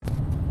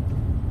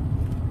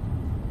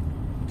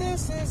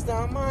This is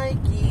the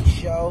Mikey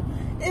Show.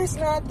 It's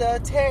not the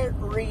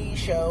Terry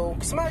Show,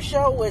 'cause my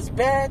show is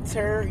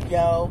better,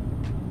 yo.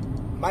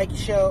 Mikey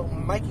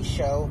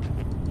Show.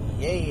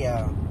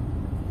 Yeah.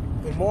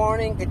 Good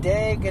morning, good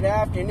day, good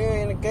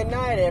afternoon, and good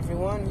night,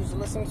 everyone who's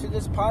listening to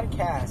this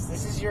podcast.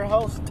 This is your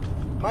host,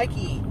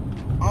 Mikey,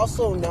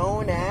 also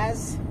known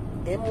as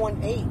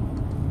M18,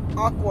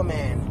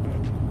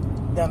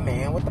 Aquaman, the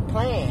man with the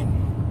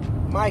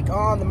plan. Mike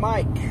on the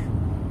mic.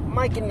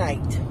 Mike and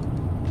Knight.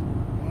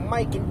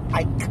 Mike and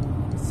Ike.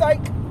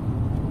 Psych!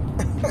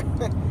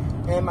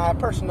 And my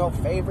personal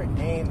favorite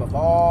name of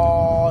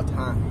all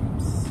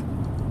times,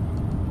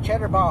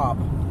 Cheddar Bob.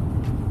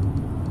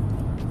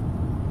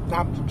 No,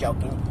 I'm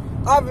joking.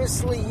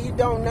 Obviously, you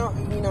don't know,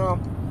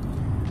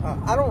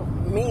 I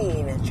don't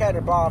mean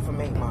Cheddar Bob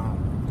from 8 Mile.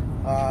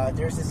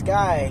 There's this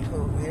guy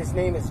who, his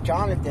name is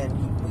Jonathan.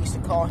 We used to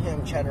call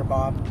him Cheddar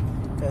Bob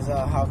because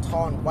how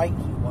tall and white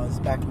he was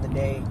back in the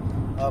day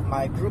of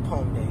my group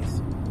home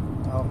days.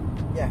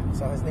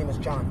 So his name is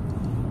John.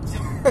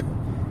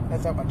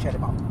 Let's talk about Cheddar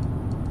Bob.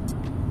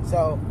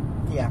 So,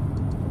 yeah.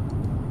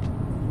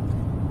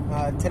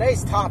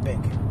 Today's topic,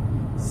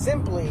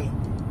 simply,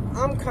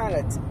 I'm kind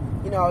of,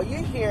 you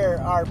hear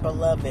our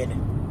beloved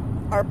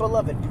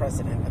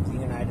president of the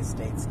United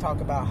States talk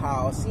about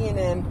how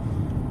CNN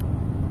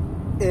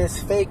is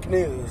fake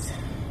news.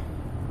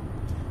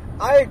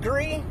 I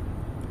agree,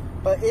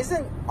 but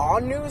isn't all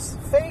news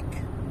fake?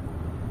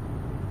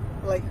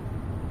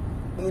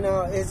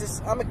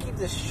 I'm gonna keep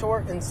this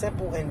short and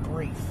simple and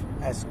brief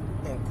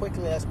and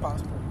quickly as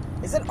possible.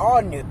 Is it all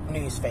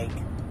news fake?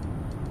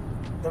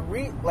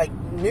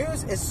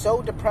 News is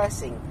so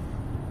depressing.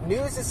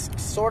 News is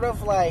sort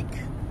of like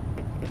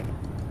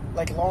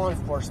law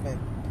enforcement.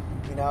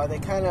 They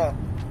kind of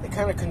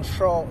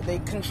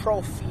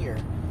control fear.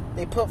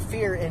 They put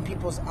fear in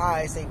people's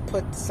eyes. They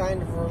put the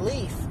sign of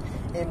relief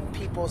in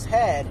people's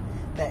head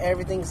that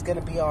everything's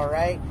gonna be all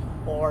right.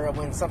 Or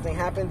when something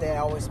happened, they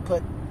always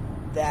put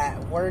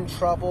that we're in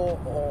trouble,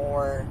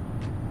 or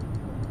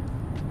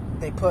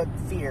they put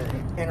fear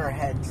in our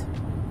heads.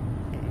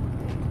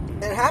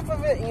 And half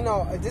of it,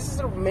 this is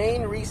the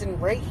main reason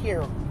right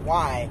here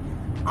why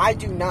I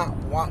do not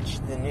watch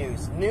the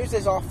news. News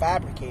is all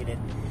fabricated.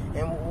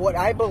 And what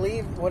I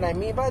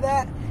mean by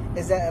that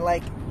is that,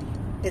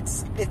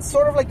 it's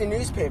sort of like the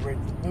newspaper.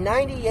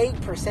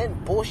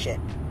 98% bullshit.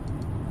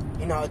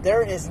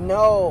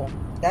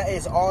 That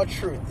is all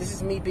truth. This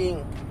is me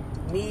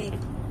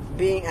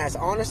being as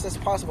honest as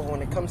possible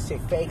when it comes to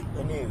fake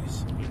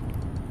news.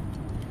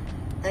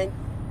 And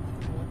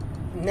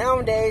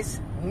nowadays,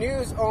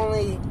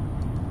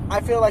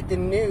 I feel like the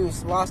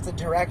news lost the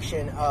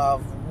direction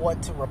of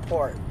what to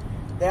report.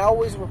 They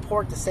always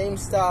report the same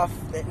stuff.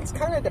 It's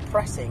kind of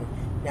depressing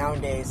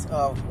nowadays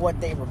of what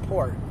they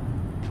report.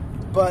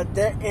 But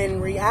in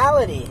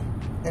reality,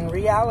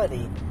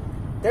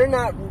 they're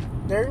not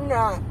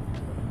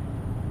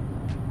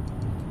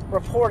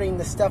reporting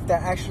the stuff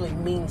that actually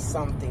means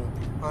something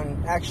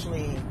on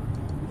actually,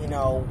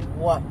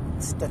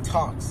 what's the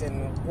talks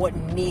and what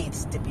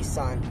needs to be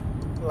sung.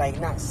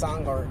 Not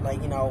sung, or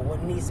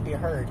what needs to be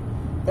heard.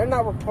 They're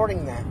not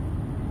reporting that.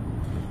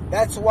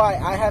 That's why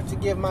I have to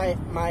give I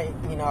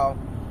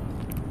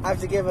have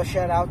to give a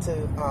shout out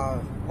to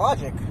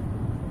Logic.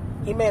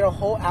 He made a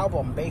whole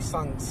album based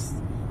on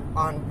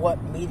what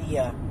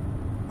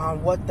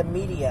the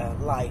media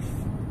life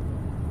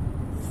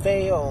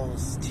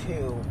fails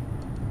to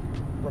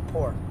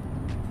report.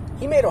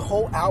 He made a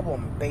whole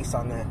album based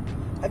on that.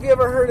 Have you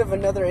ever heard of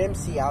another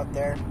MC out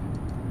there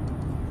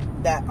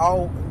that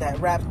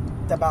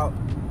rapped about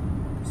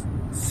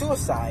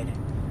suicide?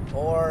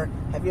 Or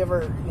have you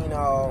ever,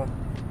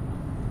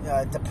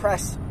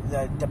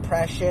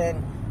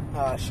 depression,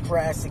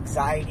 stress,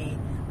 anxiety,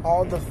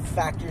 all the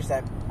factors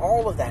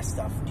all of that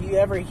stuff? Do you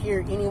ever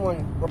hear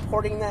anyone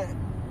reporting that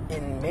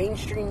in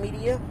mainstream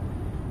media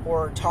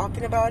or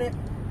talking about it?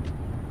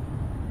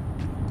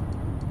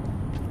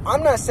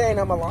 I'm not saying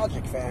I'm a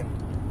Logic fan.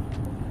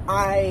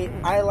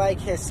 I like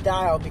his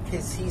style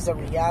because he's a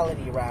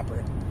reality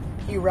rapper.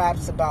 He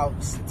raps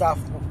about stuff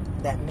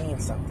that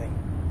means something.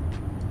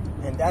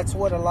 And that's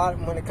what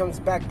when it comes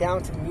back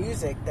down to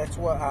music, that's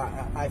what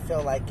I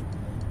feel like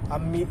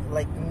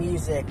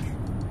music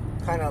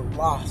kind of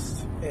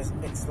lost.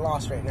 It's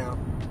lost right now.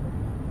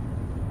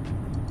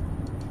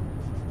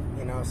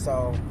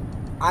 So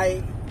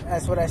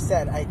that's what I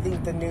said. I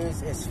think the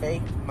news is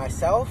fake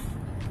myself.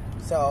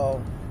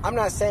 So I'm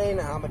not saying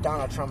I'm a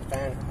Donald Trump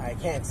fan. I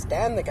can't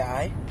stand the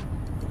guy.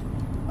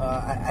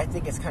 I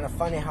think it's kind of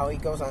funny how he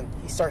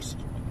starts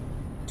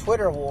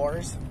Twitter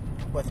wars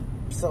with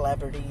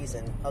celebrities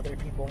and other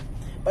people.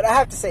 But I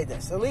have to say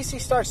this. At least he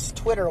starts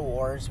Twitter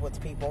wars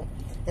with people.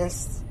 And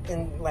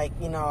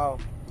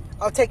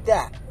I'll take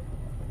that.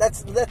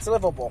 That's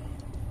livable.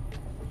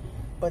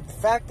 But the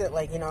fact that,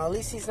 at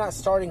least he's not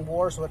starting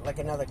wars with,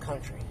 another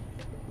country.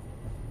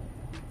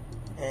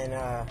 And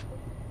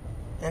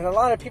a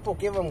lot of people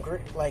give him,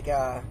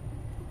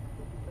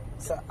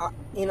 So,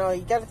 you know,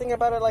 you got to think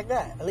about it like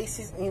that. At least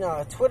he's, you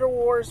know, Twitter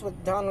wars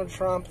with Donald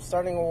Trump,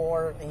 starting a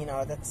war, you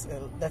know, that's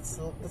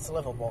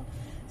livable.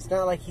 It's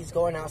not like he's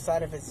going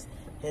outside of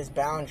his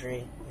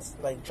boundary. It's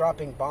like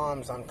dropping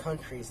bombs on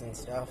countries and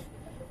stuff,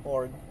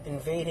 or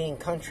invading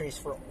countries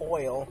for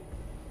oil,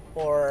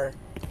 or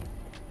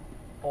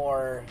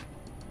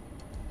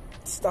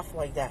stuff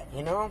like that,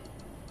 you know?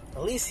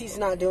 At least he's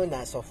not doing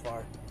that so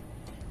far.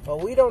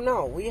 But we don't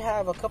know. We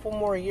have a couple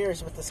more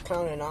years with this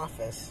clown in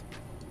office.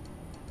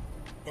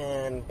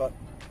 But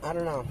I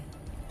don't know.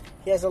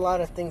 He has a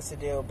lot of things to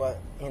do, but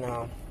you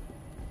know,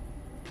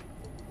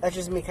 that's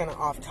just me kind of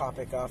off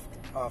topic, off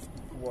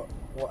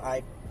what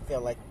I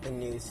feel like the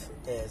news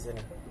is and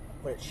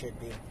what it should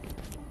be.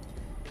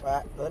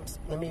 But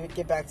let me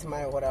get back to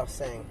what I was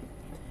saying.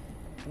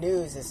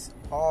 News is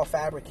all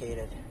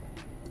fabricated.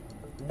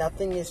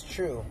 Nothing is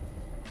true.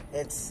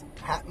 It's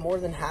more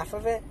than half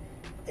of it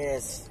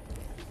is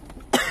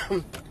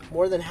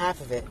more than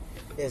half of it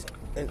is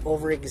an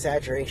over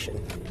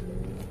exaggeration.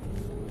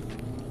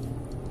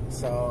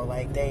 So,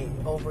 like, they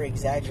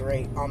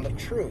over-exaggerate on the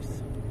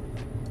truth.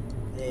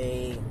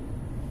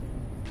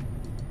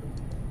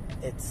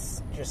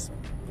 It's just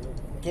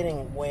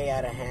getting way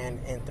out of hand,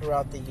 and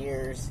throughout the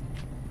years,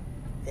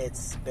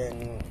 it's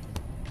been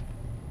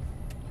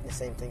the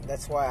same thing.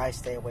 That's why I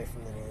stay away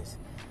from the news.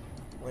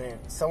 When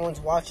someone's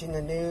watching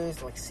the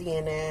news, like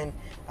CNN,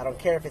 I don't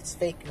care if it's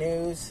fake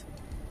news,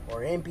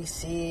 or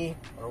NBC,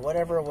 or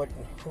whatever,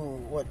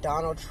 what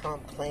Donald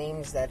Trump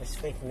claims that is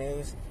fake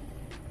news.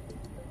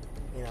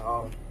 You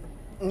know,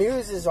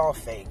 news is all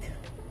fake.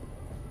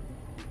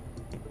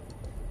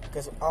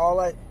 Because all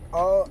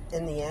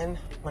in the end,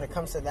 when it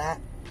comes to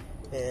that,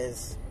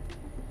 is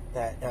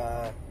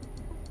that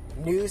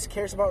news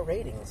cares about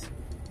ratings.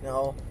 You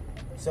know,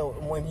 so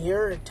when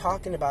you're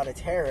talking about a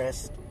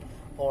terrorist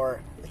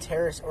or a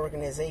terrorist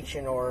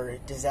organization or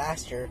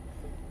disaster,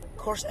 of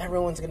course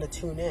everyone's going to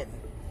tune in.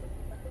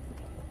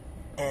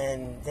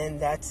 And then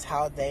that's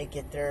how they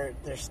get their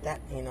stats.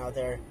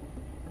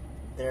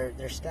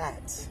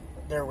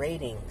 Their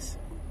ratings.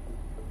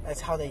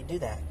 That's how they do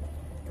that.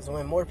 Because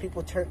when more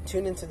people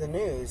tune into the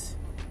news,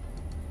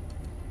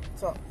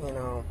 so you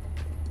know,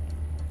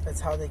 that's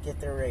how they get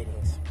their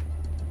ratings.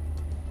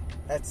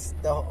 That's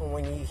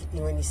when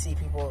you see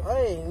people,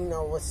 hey, you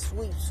know, what's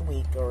Sweeps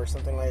Week or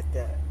something like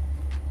that.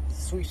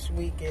 Sweeps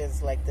Week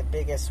is like the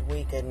biggest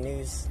week of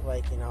news.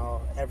 Like, you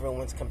know,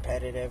 everyone's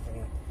competitive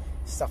and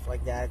stuff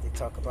like that. They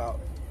talk about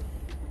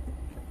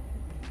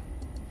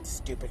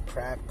stupid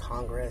crap,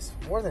 Congress.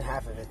 More than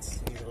half of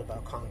it's usually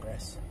about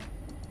Congress.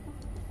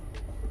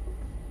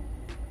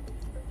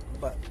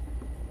 But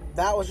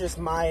that was just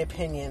my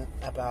opinion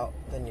about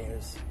the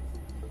news.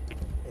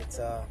 It's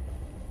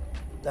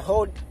the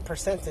whole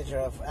percentage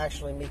of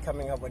actually me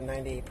coming up with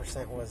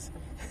 98% was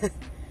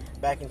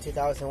back in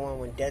 2001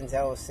 when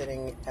Denzel was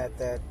sitting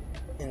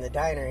in the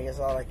diner. He was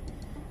all like,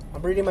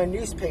 I'm reading my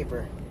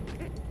newspaper.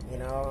 You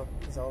know,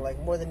 he's all like,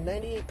 more than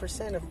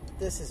 98% of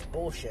this is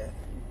bullshit.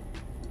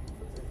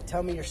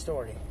 Tell me your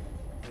story.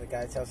 And the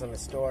guy tells him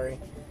his story.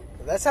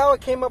 But that's how I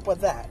came up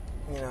with that,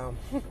 you know.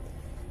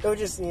 It was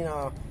just, you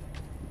know,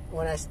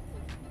 when I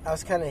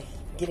was kind of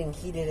getting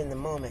heated in the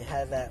moment,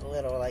 had that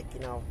little, like, you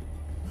know,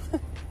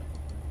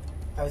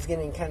 I was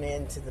getting kind of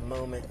into the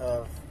moment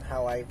of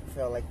how I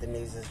feel like the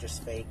news is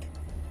just fake.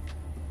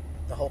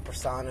 The whole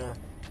persona.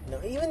 You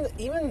know,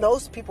 even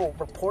those people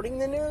reporting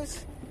the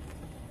news,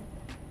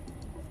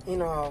 you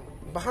know,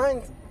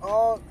 behind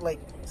all, like,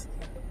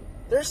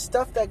 there's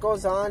stuff that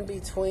goes on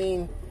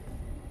between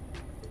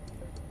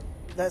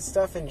that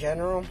stuff in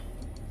general.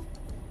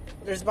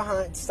 There's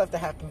stuff that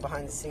happens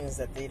behind the scenes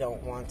that they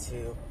don't want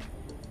to,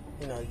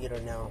 you know, you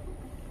don't know.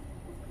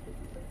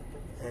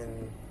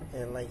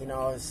 And like, you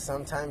know,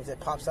 sometimes it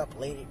pops up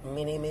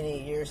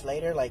many years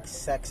later, like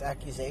sex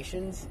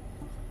accusations.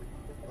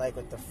 Like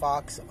with the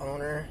Fox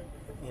owner,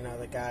 you know,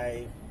 the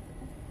guy,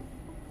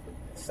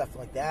 stuff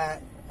like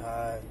that.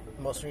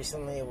 Most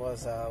recently it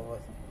was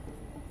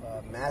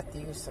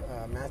Matthew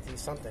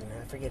something.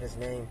 I forget his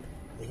name.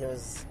 He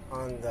was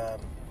on the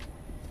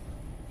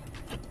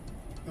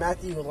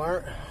Matthew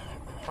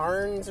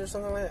Harns or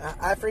something like that.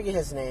 I forget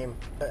his name,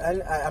 but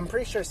I'm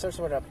pretty sure it starts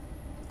with a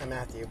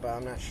Matthew, but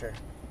I'm not sure.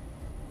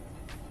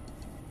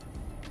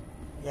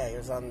 Yeah, he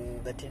was on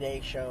the Today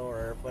Show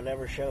or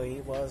whatever show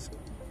he was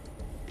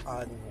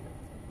on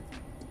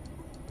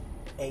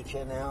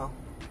HNL.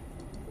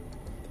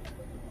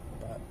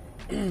 But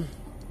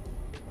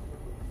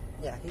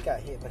yeah, he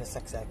got hit with a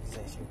sex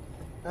accusation.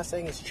 Not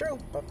saying it's true,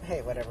 but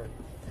hey, whatever.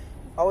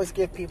 Always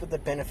give people the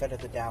benefit of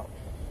the doubt.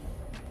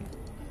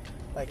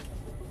 Like,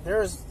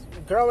 there's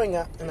growing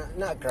up,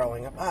 not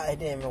growing up, I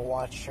didn't even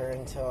watch her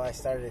until I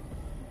started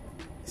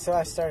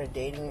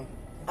dating.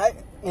 I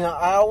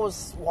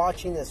was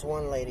watching this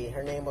one lady,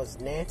 her name was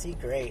Nancy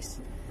Grace.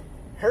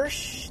 Her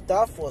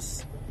stuff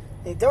was,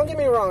 don't get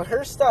me wrong,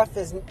 her stuff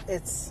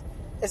it's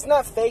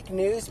not fake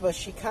news, but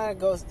she kind of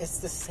goes, it's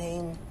the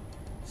same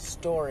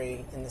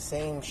story and the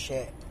same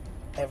shit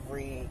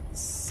every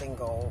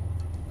single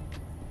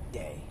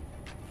day.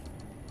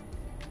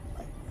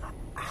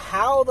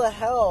 how the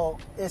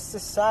hell is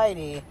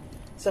society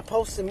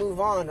supposed to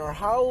move on, or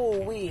how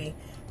are we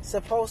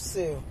supposed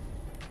to,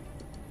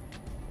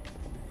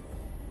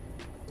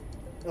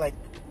 like,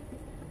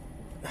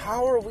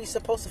 how are we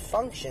supposed to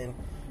function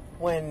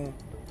when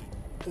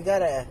we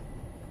got a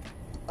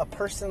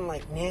person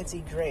like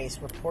Nancy Grace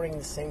reporting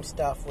the same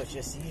stuff, which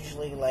is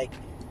usually like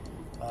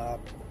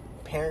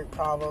parent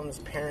problems,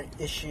 parent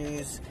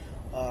issues,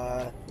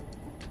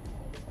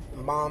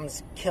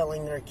 moms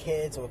killing their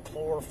kids with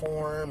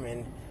chloroform,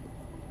 and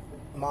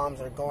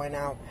moms are going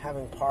out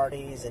having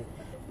parties. And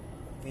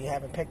if you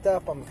haven't picked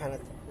up, I'm kind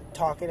of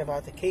talking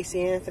about the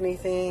Casey Anthony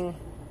thing.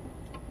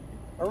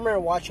 I remember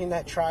watching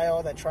that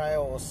trial. That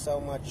trial was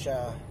so much,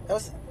 it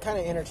was kind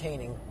of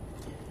entertaining.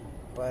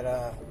 But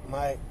a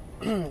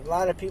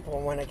lot of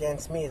people went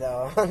against me,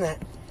 though, on that.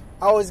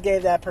 I always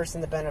gave that person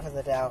the benefit of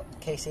the doubt,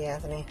 Casey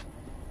Anthony.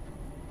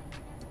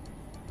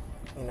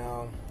 You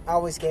know, I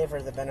always gave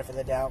her the benefit of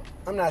the doubt.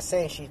 I'm not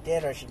saying she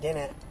did or she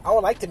didn't. I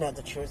would like to know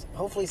the truth.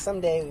 Hopefully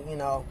someday,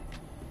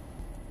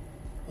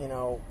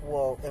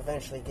 we'll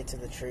eventually get to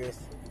the truth.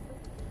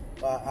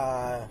 But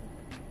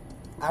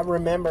I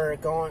remember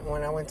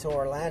when I went to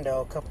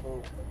Orlando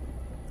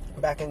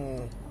back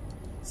in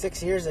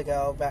 6 years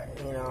ago,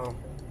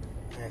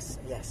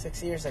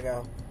 6 years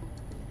ago,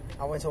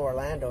 I went to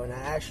Orlando, and I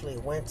actually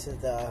went to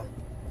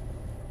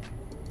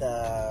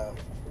the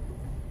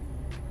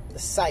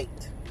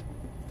site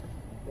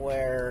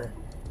where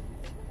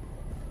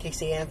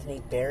Casey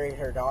Anthony buried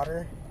her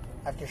daughter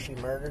after she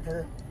murdered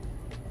her.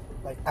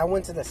 Like, I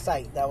went to the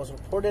site that was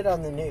reported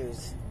on the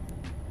news,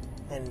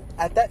 and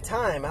at that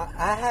time,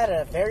 I had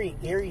a very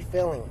eerie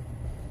feeling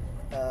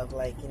of,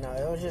 like, it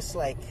was just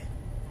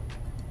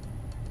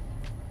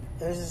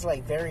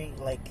very,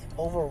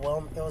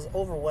 overwhelming. It was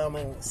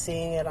overwhelming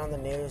seeing it on the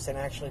news and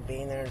actually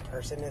being there in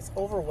person. It's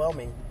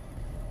overwhelming.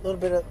 A little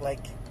bit of,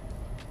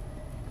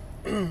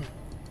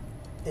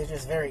 it's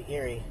just very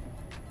eerie.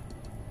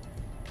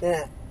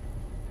 Then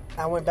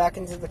I went back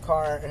into the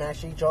car and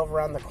actually drove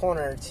around the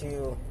corner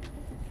to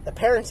the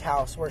parents'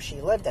 house where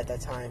she lived at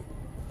that time.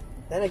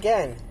 Then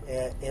again,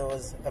 it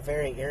was a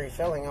very eerie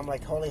feeling. I'm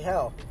like, holy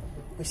hell,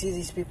 we see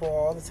these people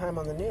all the time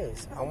on the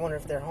news. I wonder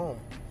if they're home.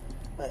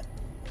 But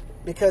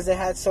because they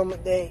had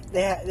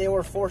they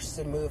were forced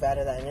to move out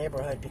of that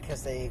neighborhood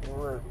because they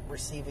were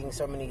receiving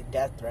so many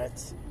death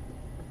threats.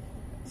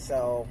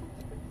 So,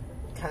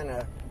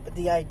 but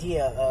the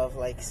idea of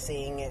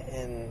seeing it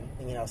and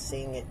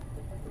seeing it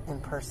in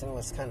person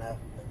was kind of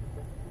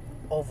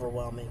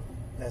overwhelming.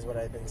 That's what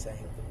I've been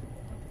saying.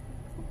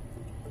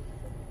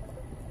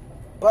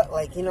 But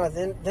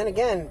then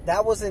again,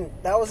 that was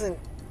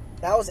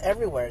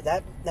everywhere.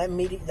 That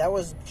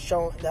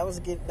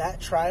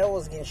trial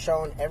was getting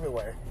shown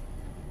everywhere.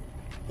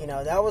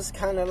 That was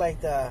kind of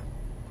like the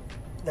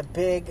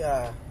big.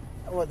 That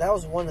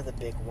was one of the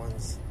big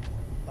ones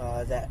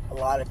that a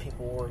lot of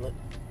people were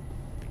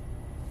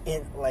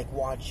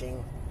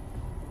watching.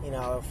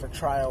 For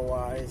trial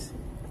wise,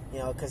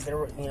 because there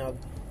were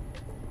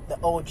the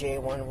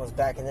OJ one was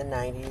back in the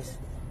 90s.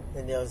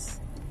 Then there was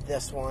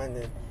this one.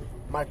 And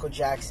Michael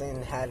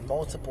Jackson had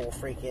multiple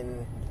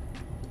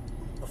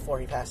before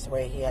he passed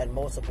away, he had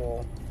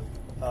multiple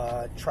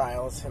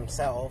trials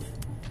himself.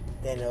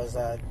 Then there was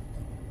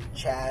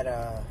Chad,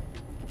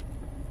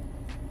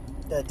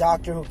 the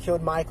doctor who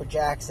killed Michael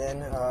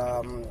Jackson,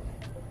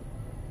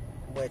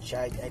 which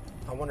I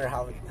wonder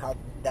how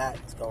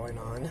that's going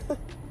on.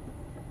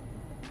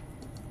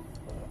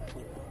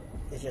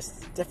 It's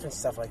just different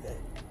stuff like that.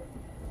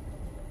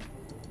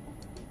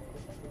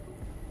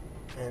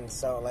 And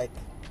so,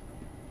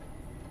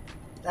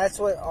 that's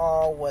what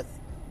all with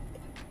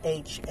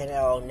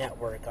H&L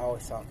Network I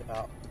always talk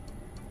about.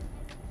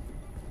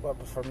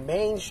 But for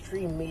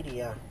mainstream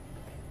media,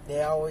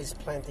 they always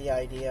plant the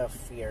idea of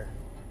fear.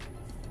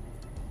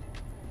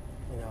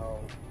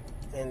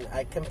 And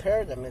I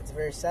compared them. It's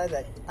very sad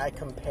that I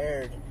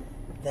compared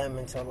them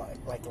into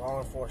like law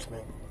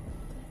enforcement.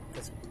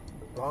 Because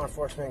law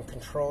enforcement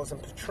controls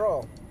and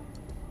patrol.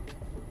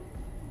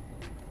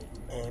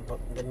 But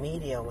the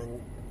media,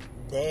 when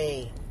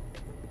they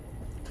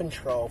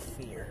control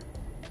fear.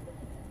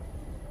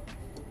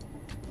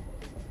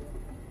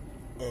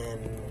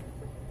 And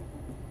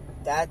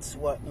that's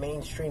what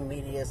mainstream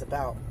media is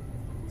about.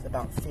 It's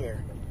about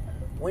fear.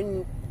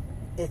 When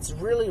it's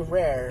really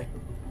rare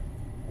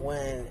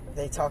when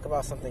they talk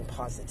about something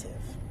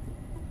positive.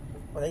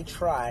 Well, they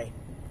try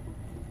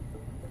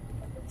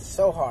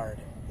so hard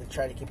to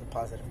try to keep it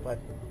positive, but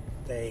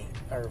they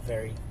are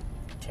very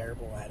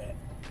terrible at it.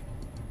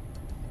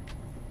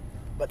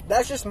 But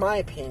that's just my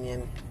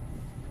opinion.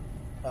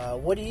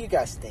 What do you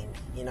guys think?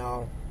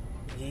 Do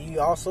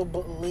you also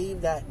believe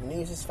that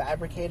news is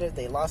fabricated?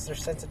 They lost their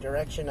sense of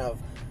direction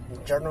of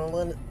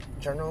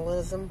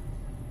journalism,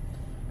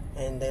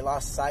 and they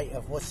lost sight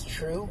of what's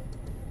true.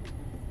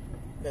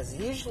 Because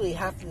usually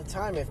half of the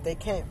time, if they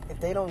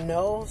don't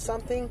know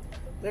something,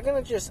 they're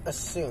gonna just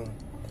assume.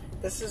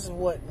 This is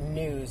what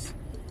news.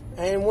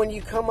 And when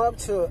you come up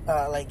to,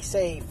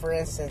 say, for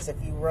instance, if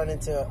you run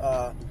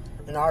into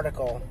an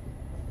article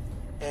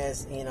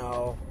as, you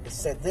know, it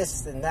said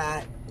this and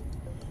that,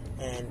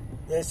 and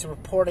it's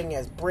reporting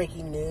as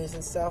breaking news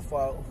and stuff.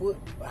 Well,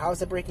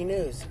 how's it breaking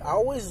news? I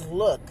always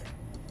look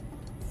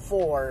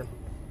for,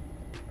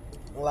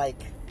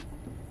 like,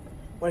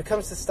 when it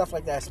comes to stuff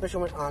like that,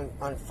 especially when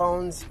on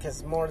phones,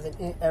 because more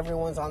than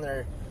everyone's on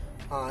their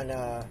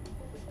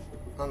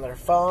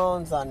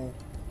phones, on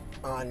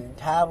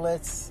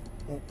tablets,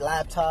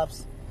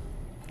 laptops,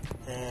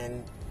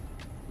 and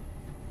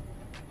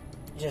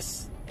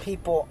just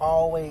people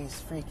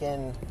always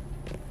freaking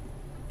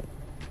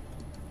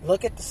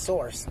look at the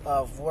source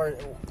of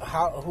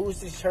who's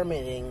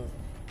determining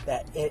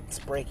that it's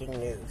breaking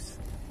news.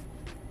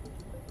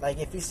 Like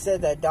if you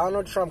said that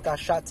Donald Trump got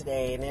shot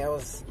today, and it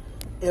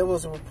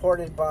was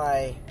reported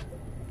by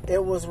a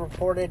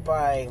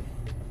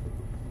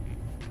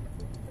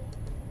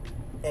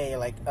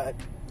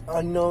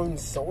unknown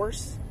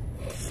source,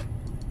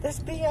 that's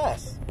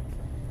BS.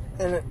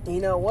 And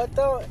you know what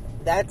though?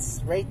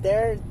 That's right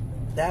there.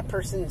 That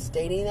person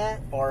stating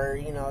that, or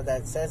you know,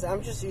 that says,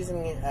 I'm just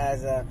using it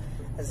as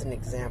an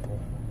example.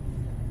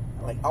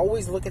 Like,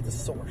 always look at the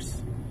source,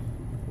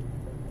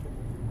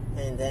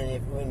 and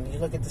then when you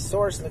look at the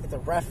source, look at the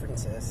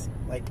references.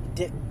 Like,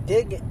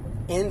 dig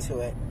into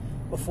it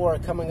before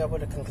coming up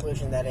with a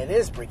conclusion that it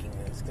is breaking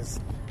news. Because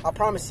I'll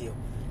promise you,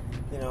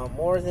 you know,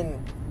 more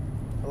than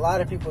a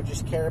lot of people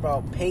just care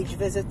about page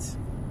visits,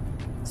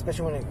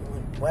 especially when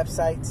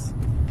websites.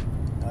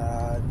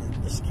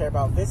 They just care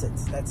about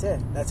visits. That's it.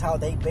 That's how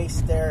they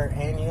base their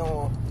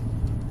annual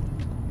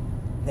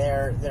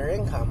their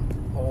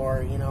income,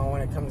 or you know,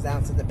 when it comes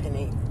down to the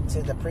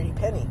pretty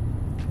penny.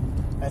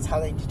 That's how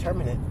they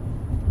determine it.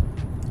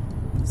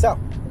 So,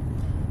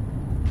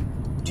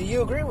 do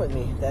you agree with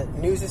me that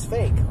news is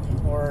fake,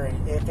 or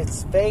if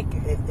it's fake,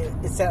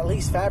 it's at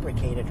least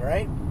fabricated,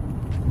 right?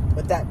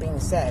 With that being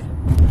said,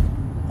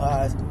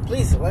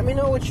 please let me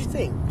know what you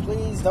think.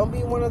 Please don't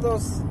be one of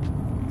those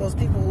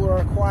people who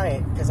are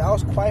quiet, because I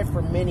was quiet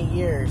for many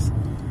years,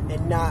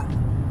 and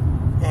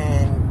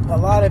a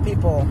lot of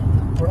people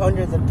were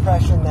under the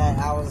impression that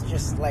I was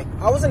just like,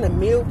 I wasn't a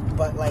mute,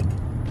 but like,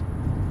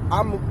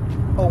 I'm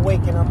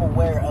awake and I'm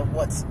aware of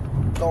what's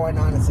going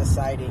on in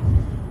society.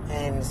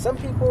 And some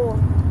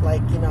people,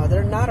 like, you know,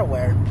 they're not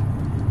aware.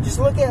 Just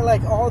look at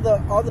like all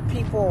the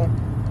people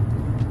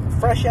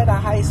fresh out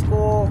of high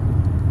school.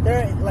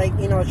 They're like,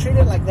 you know,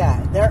 treated like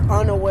that. They're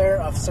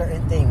unaware of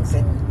certain things.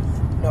 And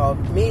you know,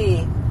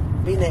 me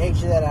being the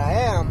age that I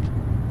am,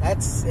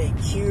 that's a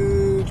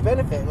huge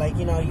benefit. Like,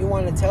 you know, you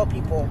want to tell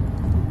people,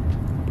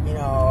 you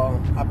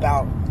know,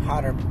 about how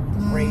to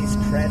raise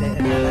credit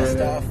and all that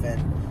stuff,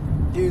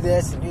 and do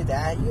this and do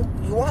that.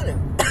 You want to.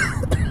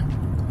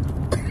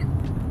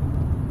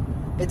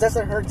 It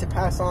doesn't hurt to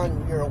pass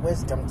on your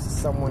wisdom to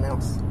someone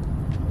else.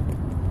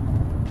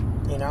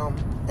 You know?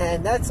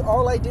 And that's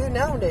all I do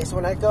nowadays.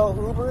 When I go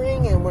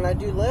Ubering and when I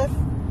do Lyft,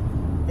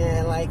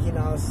 and like, you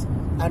know,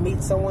 I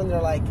meet someone,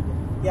 they're like,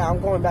 yeah, I'm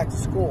going back to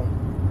school.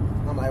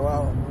 I'm like,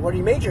 well, what are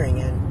you majoring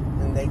in?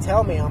 And they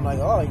tell me, I'm like,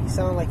 oh, you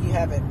sound like you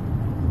have it.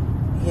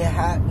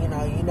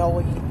 You know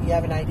what you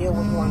have an idea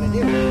what you want to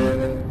do.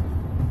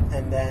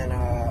 And then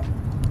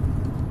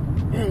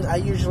I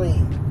usually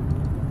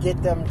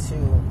get them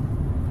to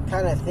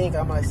kind of think.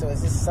 I'm like, so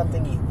is this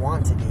something you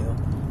want to do?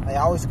 I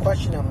always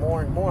question them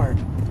more and more.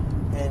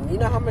 And you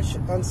know how much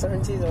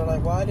uncertainty? They're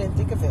like, well, I didn't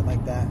think of it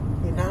like that.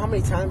 You know how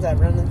many times I've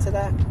run into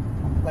that?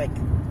 Like,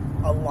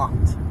 a lot.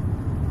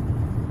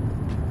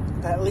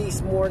 At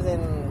least more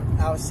than,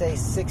 I would say,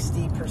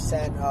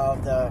 60%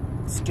 of the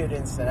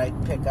students that I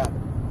pick up.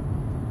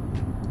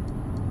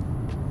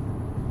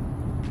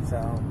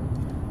 So,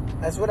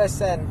 that's what I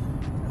said.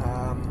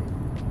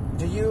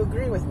 Do you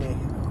agree with me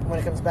when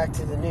it comes back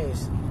to the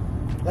news?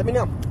 Let me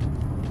know.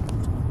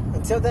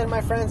 Until then,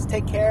 my friends,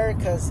 take care,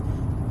 because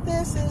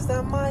this is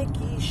the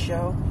Mikey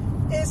Show.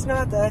 It's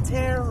not the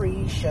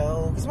Terry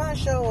Show, because my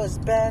show is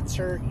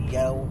better,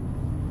 yo.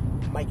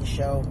 Mikey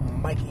Show.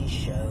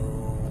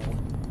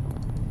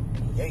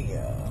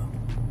 Yeah.